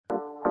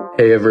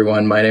Hey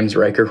everyone, my name's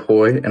Ryker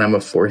and I'm a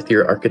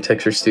fourth-year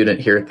architecture student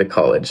here at the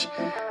college.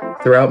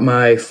 Throughout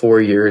my 4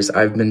 years,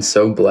 I've been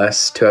so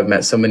blessed to have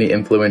met so many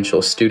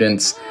influential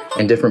students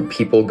and different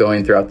people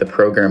going throughout the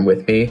program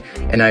with me,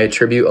 and I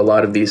attribute a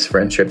lot of these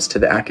friendships to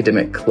the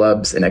academic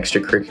clubs and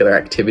extracurricular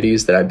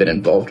activities that I've been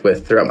involved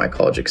with throughout my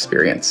college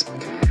experience.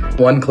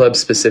 One club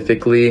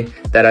specifically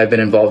that I've been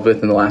involved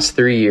with in the last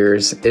 3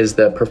 years is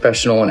the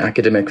professional and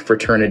academic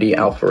fraternity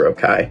Alpha Rho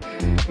Chi.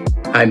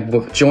 I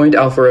joined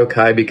Alpha Rho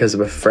Chi because of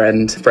a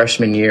friend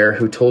freshman year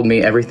who told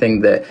me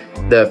everything that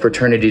the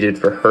fraternity did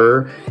for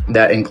her,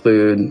 that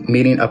include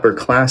meeting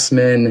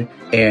upperclassmen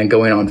and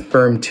going on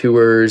firm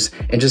tours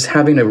and just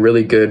having a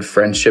really good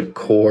friendship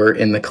core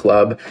in the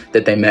club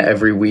that they met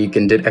every week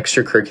and did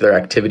extracurricular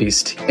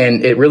activities.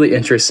 And it really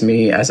interests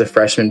me as a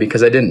freshman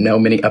because I didn't know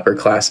many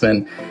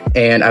upperclassmen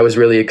and I was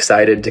really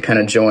excited to kind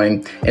of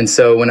join. And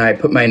so when I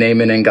put my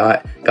name in and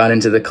got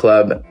into the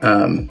club,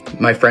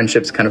 my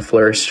friendships kind of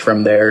flourished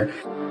from there.